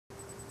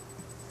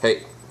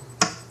Hey,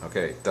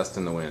 okay, dust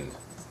in the wind,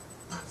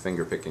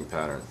 finger picking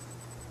pattern.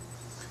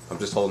 I'm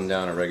just holding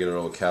down a regular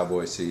old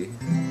cowboy C,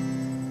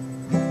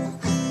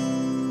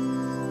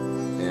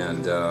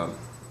 and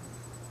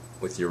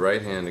with your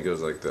right hand it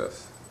goes like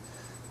this.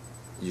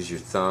 Use your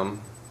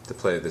thumb to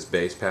play this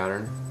bass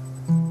pattern.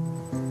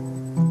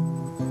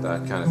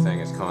 That kind of thing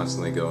is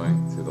constantly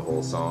going through the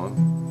whole song.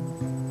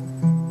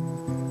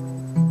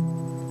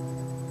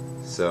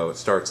 So it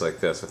starts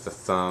like this with the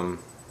thumb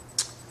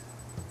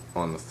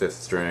on the 5th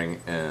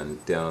string,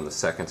 and down on the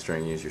 2nd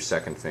string use your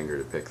 2nd finger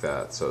to pick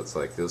that. So it's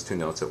like those two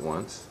notes at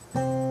once.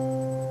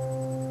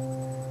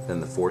 Then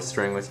the 4th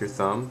string with your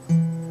thumb,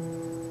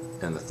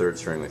 and the 3rd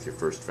string with your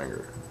 1st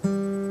finger.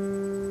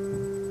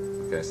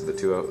 Okay, so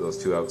those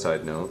two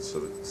outside notes, so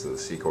the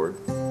C chord,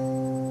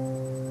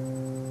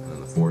 and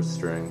then the 4th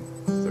string,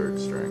 3rd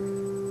string,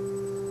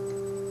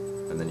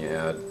 and then you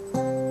add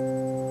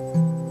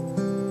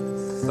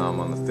the thumb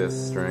on the 5th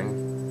string,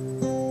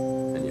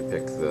 and you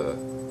pick the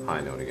high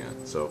note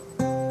again. So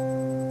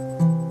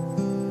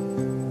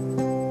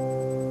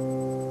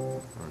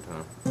one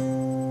time.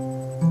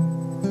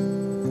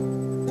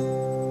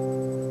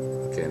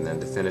 Okay, and then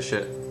to finish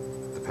it,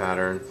 the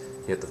pattern,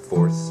 you hit the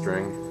 4th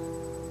string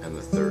and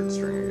the 3rd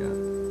string again.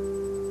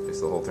 Okay,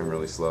 so the whole thing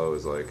really slow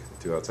is like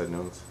 2 outside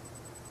notes.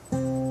 So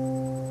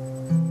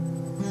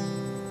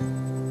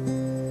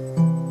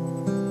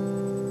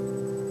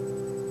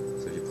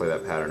if you play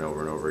that pattern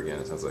over and over again,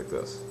 it sounds like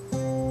this.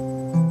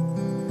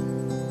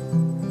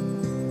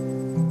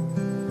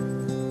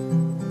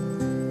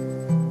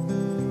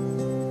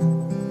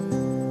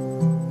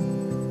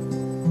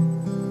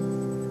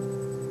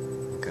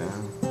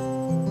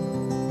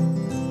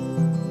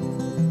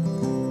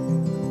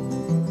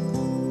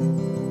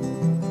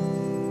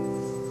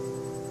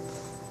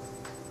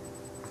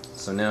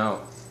 So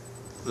now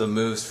the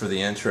moves for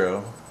the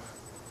intro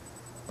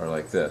are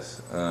like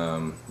this.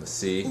 The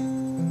C,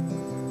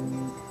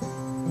 then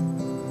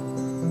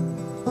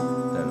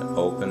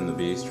open the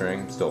B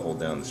string, still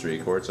hold down the 3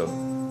 chord, so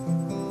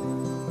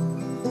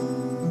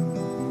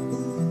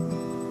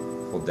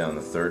hold down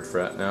the 3rd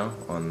fret now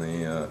on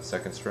the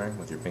 2nd string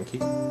with your pinky,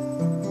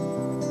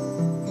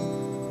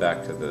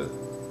 back to the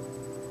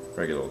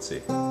regular old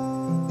C.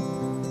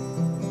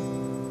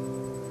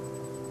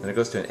 And it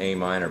goes to an A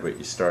minor, but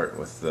you start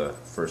with the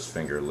 1st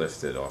finger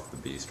lifted off the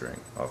B string,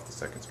 off the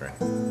 2nd string.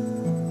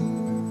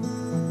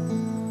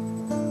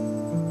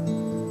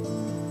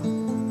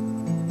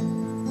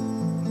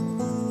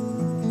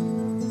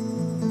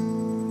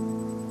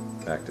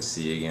 Back to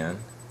C again.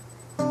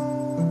 You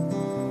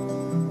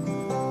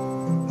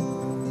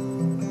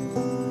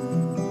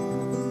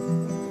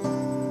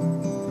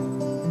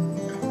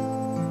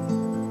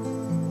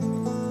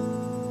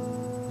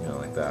know,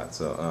 like that.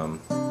 So,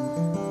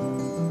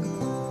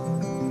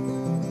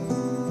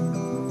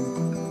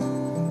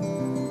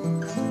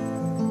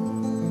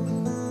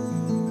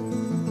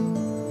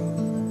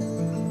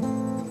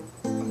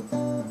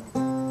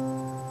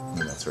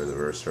 that's where the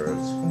verse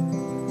starts.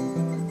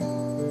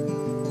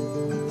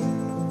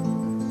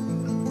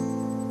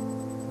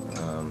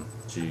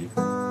 G, a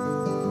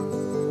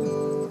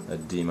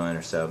D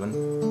minor 7,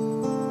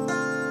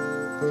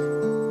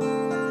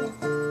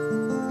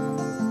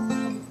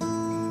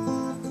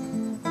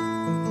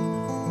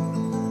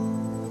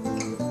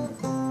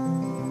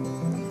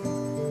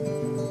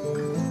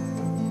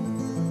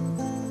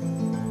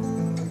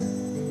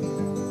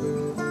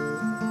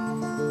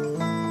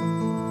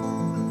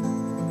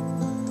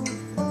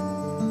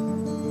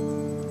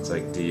 it's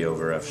like D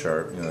over F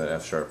sharp, you know, that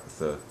F sharp with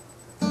the,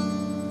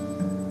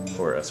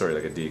 or sorry,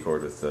 like a D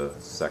chord with the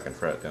 2nd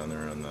fret down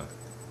there on the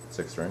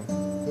 6th string.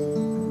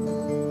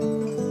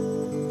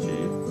 G,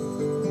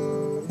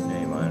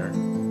 A minor,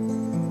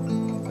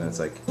 and it's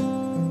like A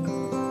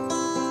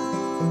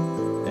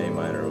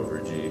minor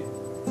over G.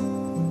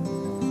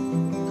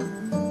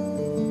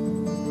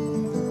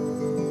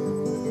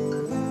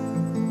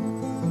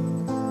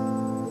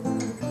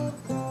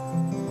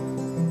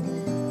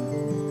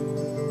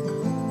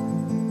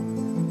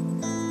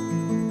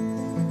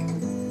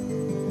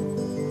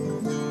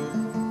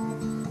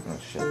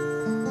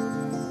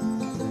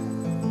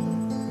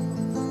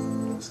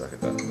 Suck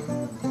at that.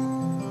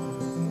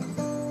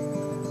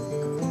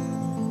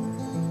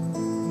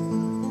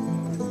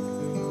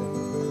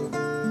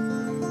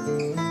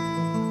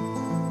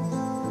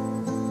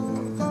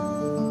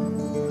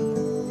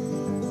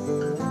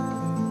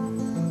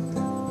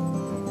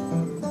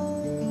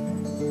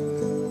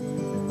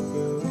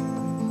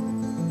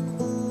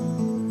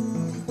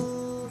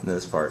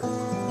 This part.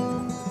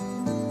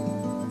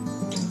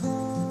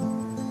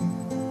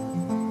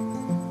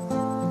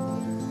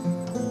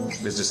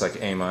 It's just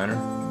like A minor,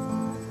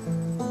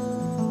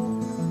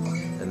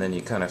 and then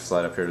you kind of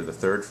slide up here to the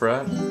 3rd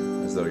fret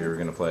as though you were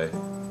going to play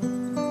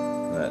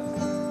that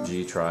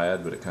G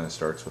triad, but it kind of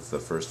starts with the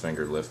 1st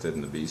finger lifted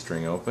and the B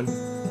string open,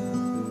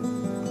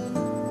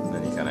 and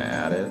then you kind of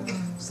add it,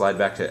 slide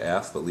back to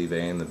F but leave A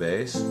in the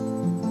bass,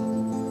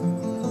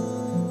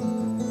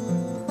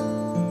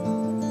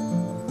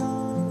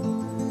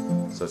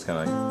 So it's kind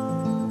of like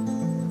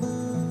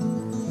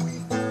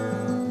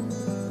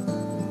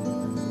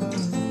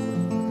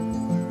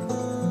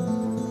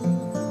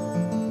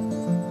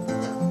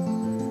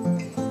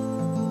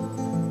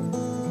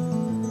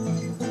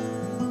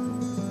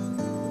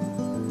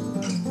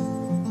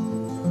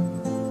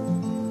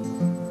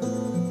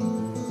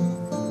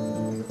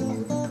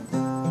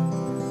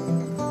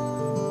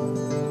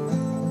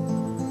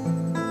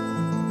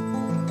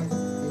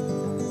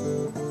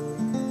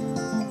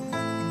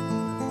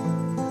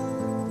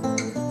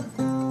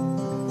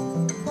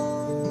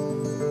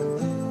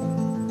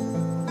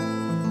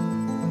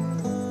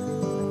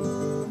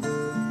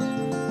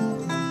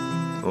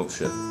Oh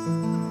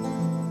shit.